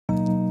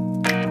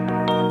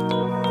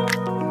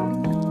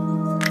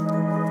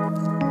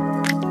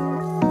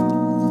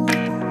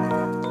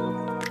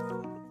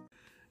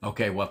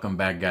Okay, welcome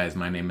back, guys.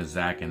 My name is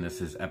Zach, and this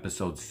is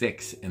episode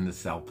 6 in the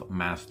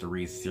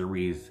Self-Mastery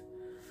series.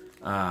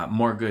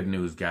 More good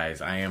news,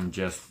 guys. I am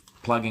just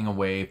plugging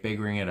away,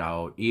 figuring it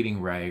out, eating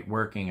right,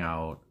 working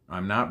out.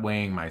 I'm not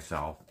weighing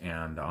myself,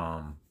 and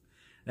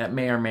that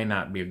may or may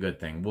not be a good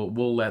thing.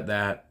 We'll let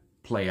that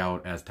play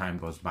out as time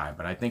goes by,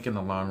 but I think in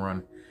the long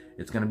run,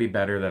 it's going to be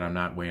better that I'm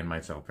not weighing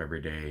myself every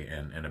day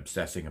and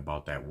obsessing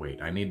about that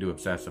weight. I need to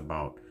obsess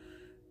about,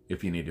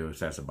 if you need to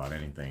obsess about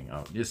anything,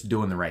 just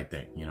doing the right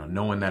thing,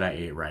 knowing that I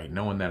ate right,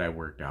 knowing that I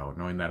worked out,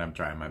 knowing that I'm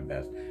trying my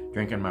best,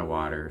 drinking my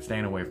water,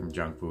 staying away from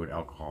junk food,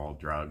 alcohol,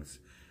 drugs,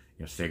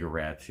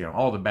 cigarettes,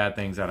 all the bad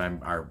things that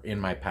are in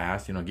my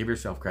past. Give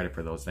yourself credit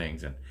for those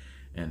things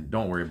and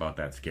don't worry about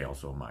that scale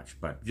so much.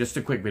 But just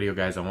a quick video,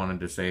 guys. I wanted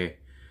to say,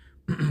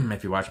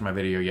 if you watched my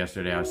video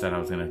yesterday, I said I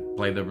was going to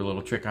play the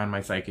little trick on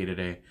my psyche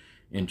today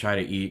and try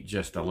to eat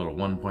just a little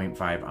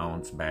 1.5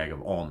 ounce bag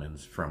of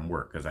almonds from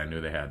work, because I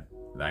knew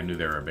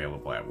they were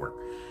available at work.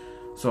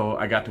 So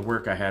I got to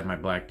work, I had my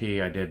black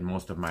tea, I did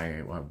most of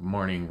my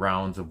morning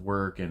rounds of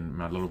work and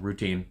my little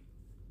routine,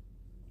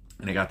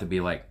 and it got to be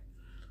like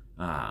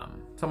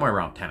somewhere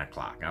around 10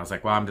 o'clock. I was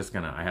like, well,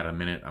 I had a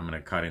minute, I'm gonna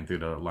cut in through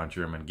the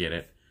lunchroom and get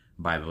it,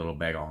 buy the little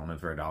bag of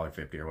almonds for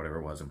 $1.50 or whatever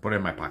it was, and put it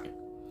in my pocket.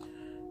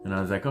 And I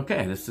was like,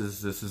 okay, this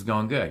is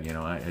going good.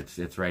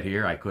 It's right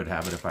here. I could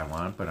have it if I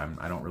want, but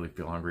I don't really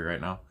feel hungry right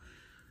now.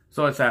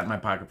 So it sat in my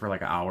pocket for like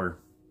an hour.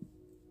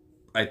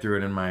 I threw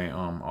it in my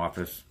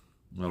office,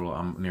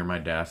 near my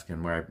desk,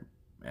 and where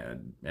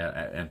I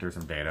enter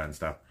some data and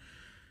stuff.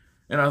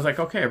 And I was like,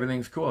 okay,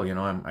 everything's cool.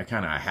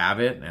 I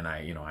have it, and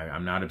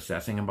I'm not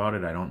obsessing about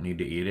it. I don't need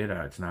to eat it.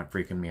 It's not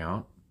freaking me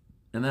out.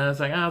 And then it's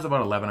like, it was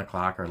about 11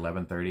 o'clock or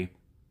 11:30.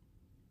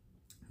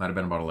 Might have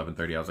been about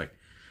 11:30. I was like,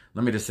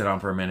 let me just sit down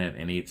for a minute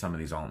and eat some of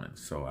these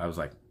almonds. So I was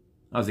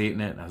eating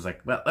it, and I was like,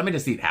 well, let me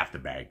just eat half the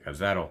bag,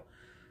 because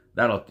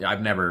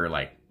I've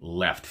never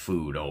left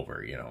food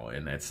over,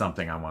 and it's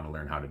something I want to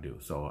learn how to do.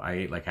 So I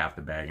ate like half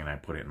the bag and I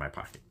put it in my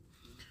pocket.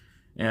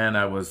 And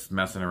I was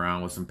messing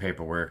around with some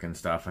paperwork and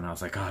stuff, and I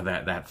was like, oh,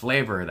 that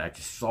flavor, that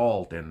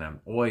salt and the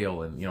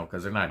oil, and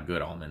because they're not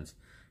good almonds.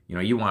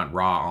 You want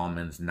raw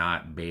almonds,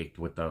 not baked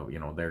with the,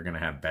 they're going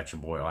to have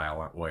vegetable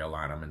oil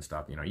on them and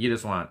stuff. You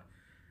just want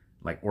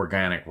like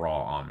organic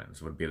raw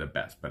almonds would be the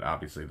best, but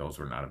obviously those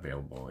were not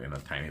available in a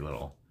tiny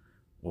little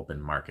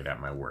open market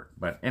at my work.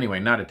 But anyway,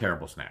 not a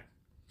terrible snack.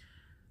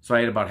 So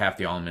I ate about half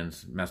the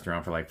almonds, messed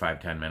around for like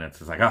 5-10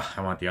 minutes. It's like, oh,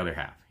 I want the other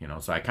half,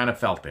 So I kind of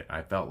felt it.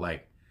 I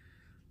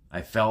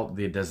felt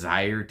the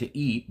desire to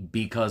eat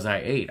because I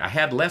ate. I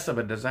had less of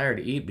a desire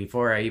to eat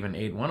before I even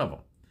ate one of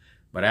them.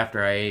 But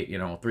after I ate,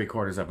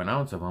 3/4 of an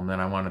ounce of them, then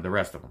I wanted the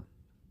rest of them.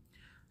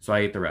 So I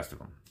ate the rest of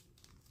them.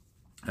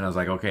 And I was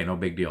like, okay, no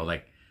big deal.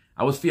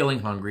 I was feeling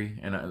hungry,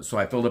 and so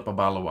I filled up a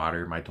bottle of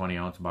water, my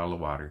 20-ounce bottle of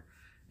water,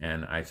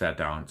 and I sat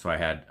down. So I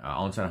had 1.5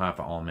 ounces of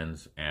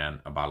almonds and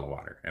a bottle of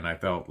water, and I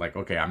felt like,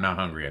 okay, I'm not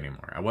hungry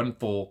anymore. I wasn't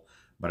full,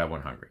 but I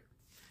wasn't hungry.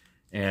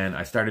 And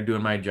I started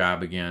doing my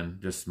job again,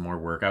 just more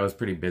work. I was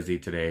pretty busy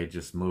today,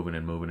 just moving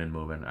and moving and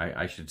moving.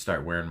 I should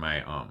start wearing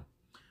my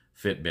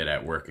Fitbit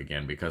at work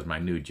again, because my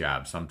new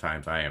job,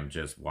 sometimes I am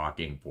just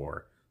walking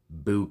for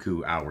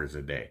buku hours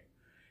a day.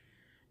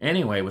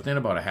 Anyway, within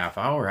about a half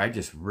hour, I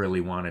just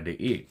really wanted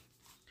to eat.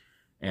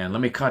 And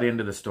let me cut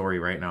into the story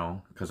right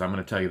now, because I'm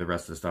going to tell you the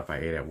rest of the stuff I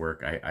ate at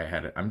work.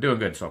 I'm doing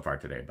good so far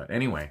today. But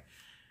anyway,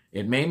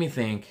 it made me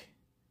think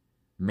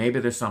maybe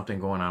there's something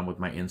going on with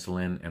my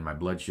insulin and my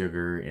blood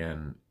sugar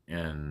and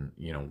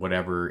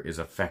whatever is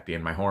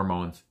affecting my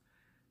hormones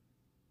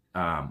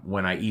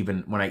when I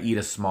eat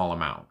a small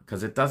amount.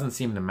 Because it doesn't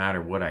seem to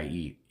matter what I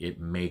eat.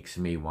 It makes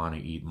me want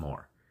to eat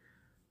more.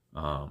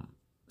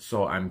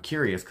 So I'm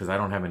curious, because I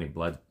don't have any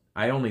blood.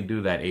 I only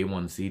do that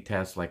A1C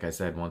test, like I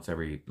said, once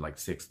every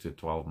 6 to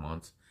 12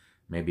 months,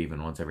 maybe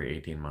even once every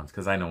 18 months,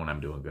 because I know when I'm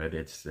doing good.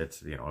 It's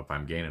if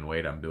I'm gaining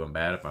weight, I'm doing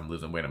bad. If I'm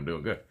losing weight, I'm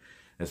doing good.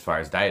 As far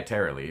as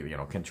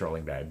dietarily,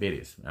 controlling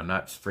diabetes. I'm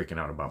not freaking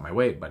out about my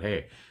weight, but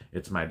hey,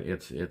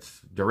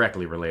 it's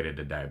directly related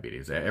to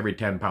diabetes. Every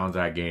 10 pounds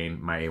I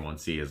gain, my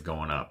A1C is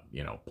going up,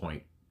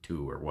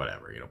 0.2 or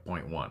whatever,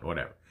 0.1,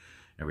 whatever.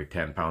 Every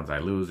 10 pounds I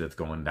lose, it's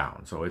going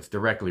down. So it's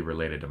directly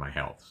related to my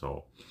health.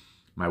 So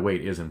my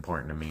weight is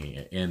important to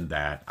me in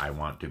that I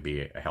want to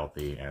be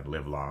healthy and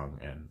live long,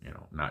 and,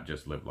 not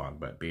just live long,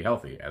 but be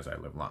healthy as I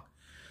live long.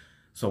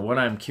 So what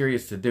I'm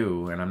curious to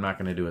do, and I'm not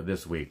going to do it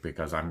this week,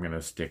 because I'm going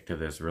to stick to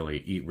this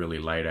eat really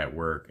light at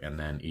work, and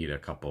then eat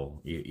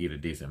a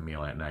decent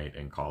meal at night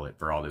and call it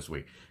for all this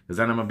week. Because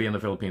then I'm going to be in the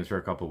Philippines for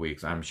a couple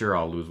weeks. I'm sure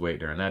I'll lose weight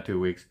during that 2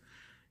 weeks.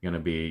 Going to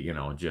be,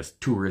 just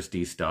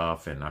touristy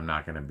stuff, and I'm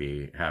not going to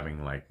be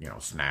having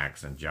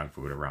snacks and junk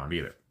food around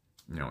either,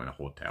 in a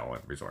hotel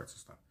and resorts and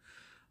stuff.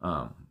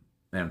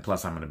 And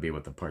plus I'm going to be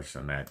with the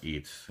person that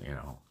eats,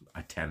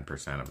 a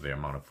 10% of the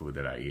amount of food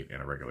that I eat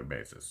on a regular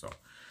basis.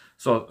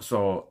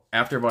 So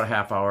after about a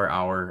half hour,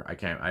 I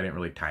didn't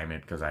really time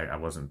it, because I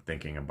wasn't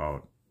thinking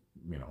about,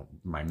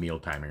 my meal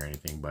timing or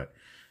anything, but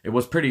it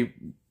was pretty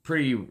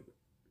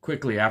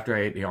quickly after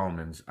I ate the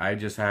almonds, I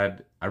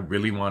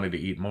really wanted to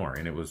eat more.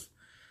 And it was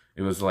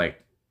it was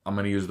like, I'm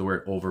going to use the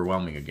word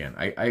overwhelming again.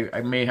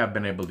 I may have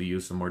been able to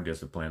use some more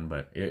discipline,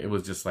 but it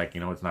was just like,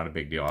 it's not a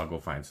big deal. I'll go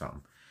find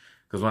something.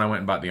 Because when I went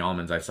and bought the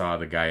almonds, I saw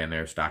the guy in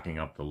there stocking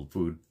up the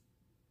food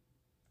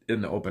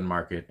in the open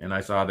market. And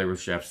I saw there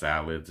was chef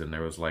salads and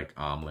there was like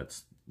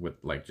omelets with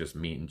like just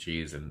meat and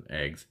cheese and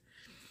eggs.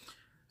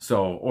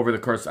 So over the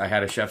course, I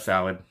had a chef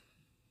salad.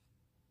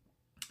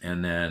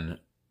 And then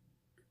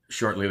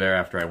shortly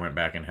thereafter, I went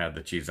back and had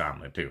the cheese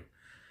omelet too.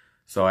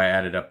 So I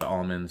added up the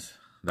almonds,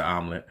 the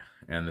omelet,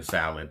 and the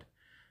salad.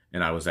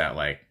 And I was at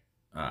like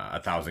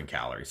 1,000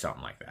 calories,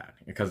 something like that.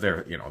 Because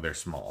they're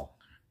small.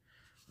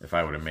 If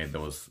I would have made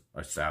those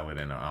a salad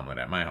and an omelet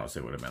at my house,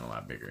 it would have been a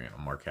lot bigger,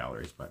 more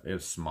calories. But it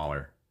was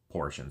smaller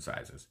portion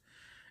sizes.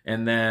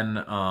 And then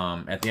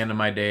at the end of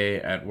my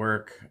day at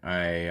work,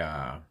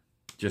 I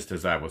just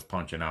as I was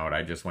punching out,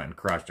 I just went and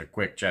crushed a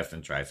quick chest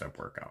and tricep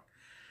workout.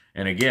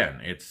 And again,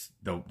 it's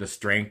the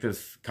strength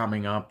is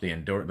coming up, the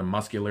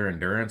muscular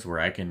endurance where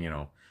I can,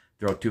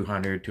 throw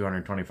 200,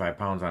 225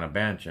 pounds on a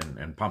bench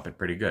and pump it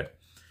pretty good.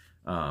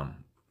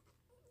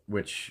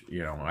 Which,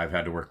 I've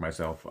had to work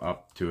myself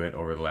up to it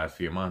over the last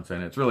few months,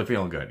 and it's really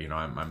feeling good.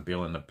 I'm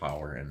feeling the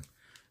power and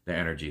the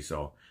energy.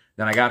 So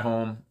then I got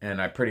home, and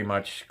I pretty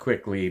much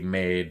quickly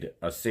made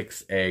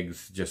 6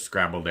 eggs, just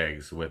scrambled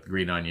eggs with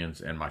green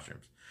onions and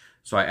mushrooms.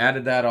 So I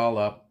added that all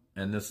up,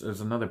 and this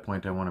is another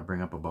point I want to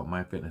bring up about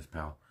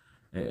MyFitnessPal.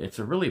 It's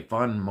a really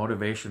fun,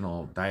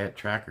 motivational diet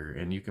tracker,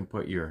 and you can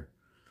put your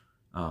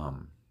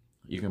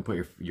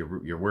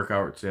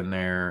workouts in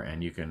there,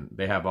 and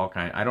they have all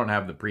kind. I don't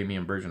have the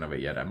premium version of it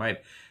yet. I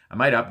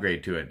might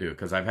upgrade to it too,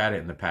 because I've had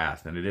it in the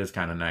past, and it is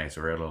kind of nice,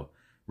 or it'll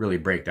really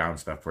break down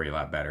stuff for you a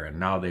lot better. And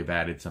now they've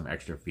added some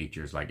extra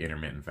features like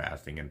intermittent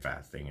fasting and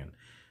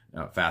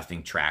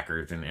fasting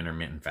trackers and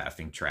intermittent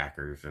fasting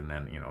trackers, and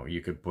then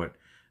you could put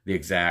the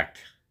exact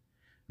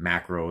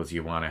macros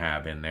you want to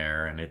have in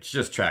there, and it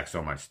just tracks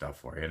so much stuff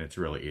for you, and it's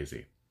really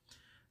easy.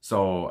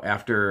 So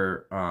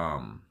after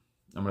I'm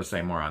going to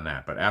say more on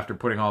that, but after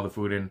putting all the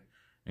food in,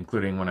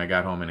 including when I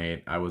got home and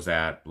ate, I was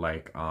at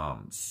like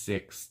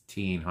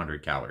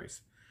 1,600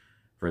 calories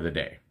for the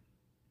day.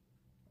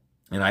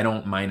 And I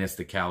don't minus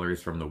the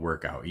calories from the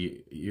workout.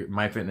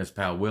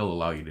 MyFitnessPal will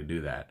allow you to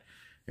do that.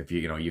 If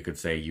you could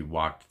say you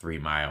walked 3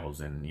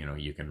 miles and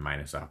you can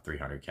minus off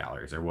 300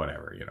 calories or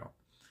whatever.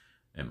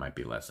 It might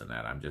be less than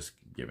that. I'm just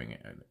giving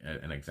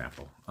an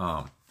example.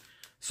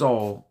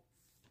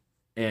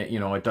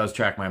 It does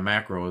track my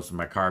macros.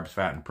 My carbs,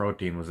 fat, and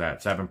protein was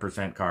at 7%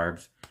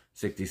 carbs,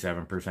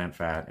 67%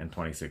 fat, and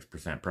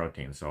 26%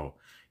 protein. So,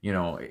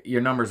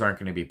 your numbers aren't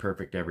going to be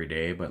perfect every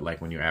day, but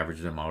like when you average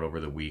them out over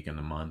the week and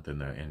the month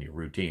and your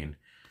routine,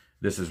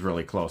 this is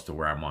really close to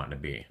where I'm wanting to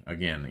be.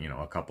 Again,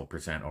 a couple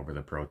percent over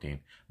the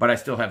protein, but I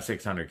still have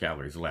 600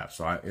 calories left.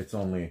 So it's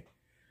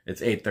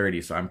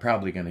 8:30. So I'm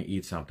probably going to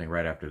eat something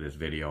right after this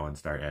video and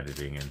start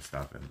editing and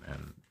stuff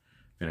and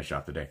finish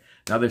off the day.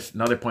 Now, there's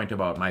another point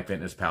about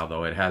MyFitnessPal,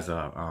 though. It has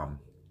a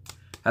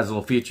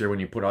little feature when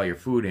you put all your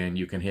food in,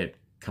 you can hit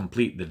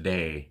complete the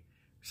day,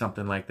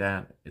 something like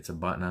that. It's a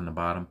button on the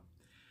bottom,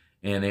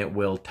 and it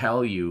will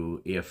tell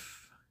you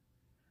if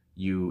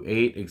you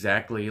ate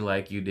exactly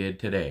like you did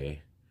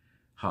today,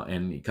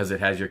 and because it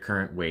has your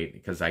current weight,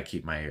 because I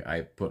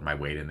put my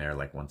weight in there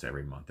like once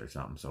every month or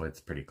something, so it's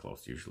pretty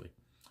close usually.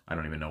 I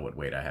don't even know what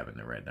weight I have in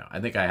there right now. I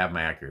think I have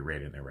my accurate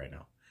rate in there right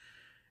now,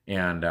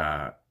 and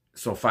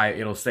so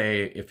it'll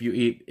say if you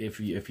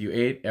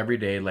ate every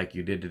day like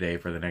you did today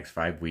for the next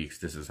 5 weeks,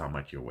 this is how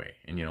much you weigh.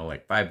 And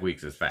like 5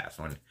 weeks is fast,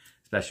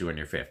 especially when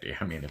you're 50.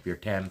 I mean, if you're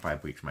 10,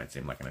 5 weeks might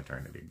seem like an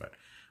eternity, but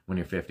when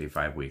you're 50,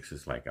 5 weeks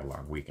is like a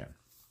long weekend.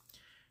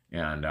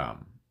 And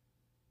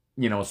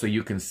so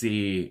you can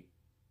see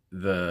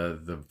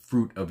the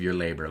fruit of your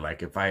labor.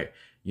 Like if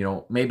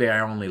maybe I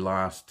only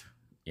lost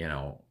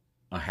a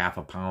half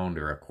a pound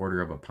or a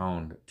quarter of a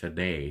pound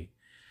today.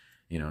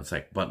 It's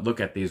like, but look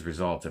at these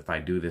results if I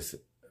do this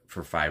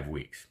for 5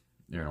 weeks,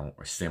 or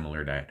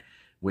similar diet,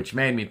 which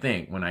made me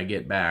think when I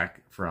get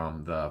back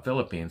from the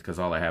Philippines, because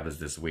all I have is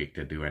this week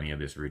to do any of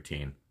this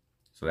routine.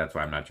 So that's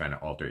why I'm not trying to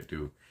alter it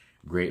too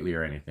greatly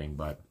or anything,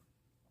 but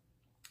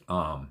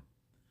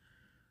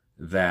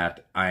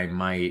that I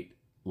might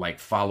like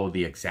follow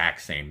the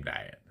exact same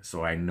diet.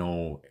 So I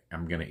know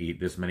I'm going to eat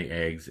this many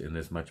eggs and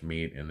this much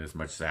meat and this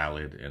much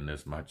salad and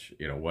this much,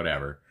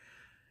 whatever,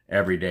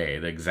 every day,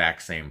 the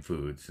exact same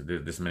foods,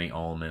 this many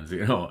almonds,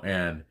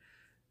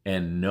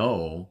 and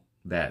know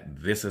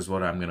that this is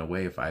what I'm going to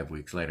weigh 5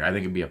 weeks later. I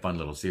think it'd be a fun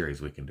little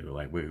series we can do.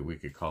 Like we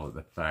could call it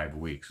the 5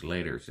 weeks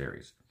later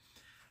series.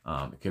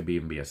 It could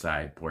even be a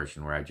side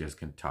portion where I just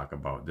can talk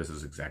about this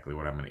is exactly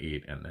what I'm going to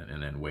eat and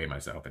then weigh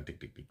myself and tick,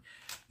 tick, tick.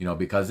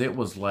 Because it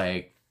was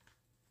like,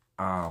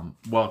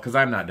 because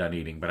I'm not done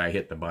eating, but I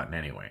hit the button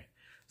anyway.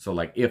 So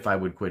like if I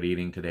would quit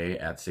eating today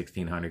at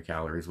 1,600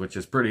 calories, which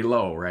is pretty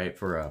low, right,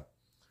 for a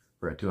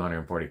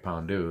 240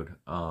 pound dude,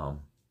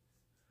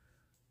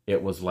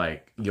 it was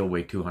like you'll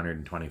weigh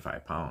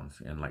 225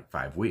 pounds in like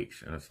 5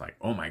 weeks, and it's like,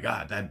 oh my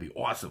god, that'd be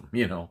awesome.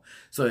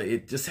 So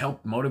it just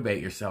helped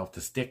motivate yourself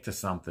to stick to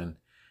something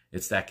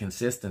It's that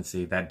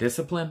consistency, that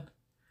discipline,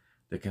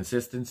 the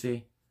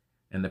consistency,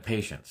 and the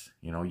patience.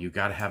 You know, you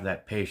got to have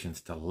that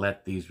patience to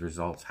let these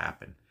results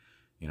happen.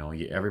 You know,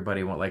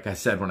 everybody want, like I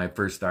said when I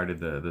first started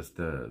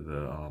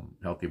the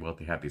Healthy,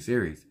 Wealthy, Happy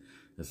series,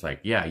 it's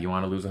like, yeah, you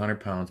want to lose 100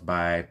 pounds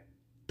by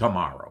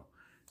tomorrow,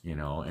 you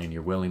know, and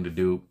you're willing to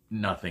do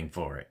nothing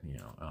for it, you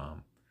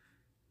know.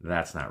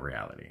 That's not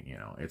reality, you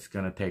know. It's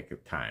going to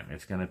take time.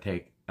 It's going to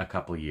take a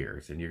couple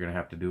years, and you're going to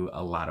have to do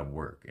a lot of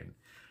work.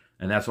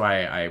 And that's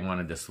why I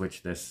wanted to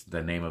switch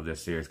the name of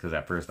this series, because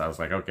at first I was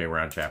like, okay, we're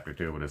on chapter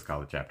 2, we'll just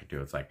call it chapter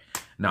 2. It's like,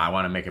 no, I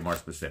want to make it more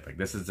specific.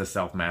 This is the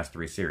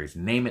self-mastery series.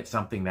 Name it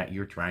something that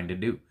you're trying to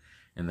do.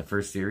 In the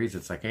first series,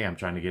 it's like, hey, I'm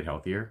trying to get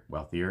healthier,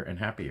 wealthier, and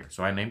happier.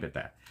 So I named it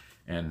that.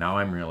 And now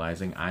I'm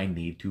realizing I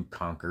need to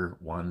conquer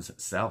one's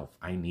self.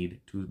 I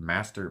need to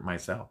master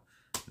myself.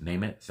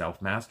 Name it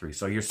self-mastery.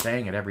 So you're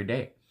saying it every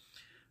day,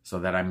 so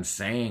that I'm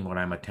saying what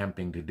I'm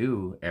attempting to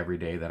do every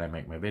day that I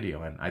make my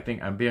video. And I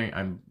think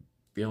I'm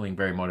feeling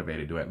very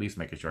motivated to at least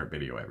make a short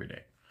video every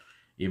day.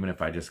 Even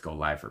if I just go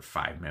live for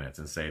 5 minutes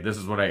and say, this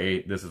is what I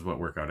ate, this is what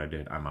workout I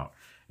did, I'm out.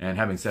 And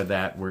having said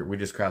that, we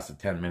just crossed the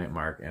 10-minute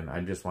mark, and I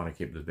just want to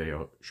keep this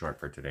video short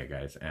for today,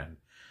 guys, and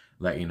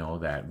let you know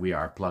that we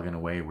are plugging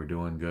away, we're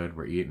doing good,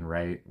 we're eating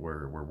right,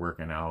 we're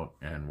working out,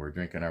 and we're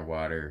drinking our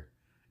water,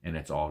 and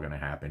it's all going to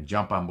happen.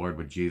 Jump on board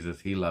with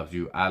Jesus. He loves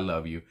you, I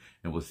love you,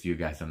 and we'll see you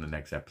guys in the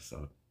next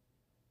episode.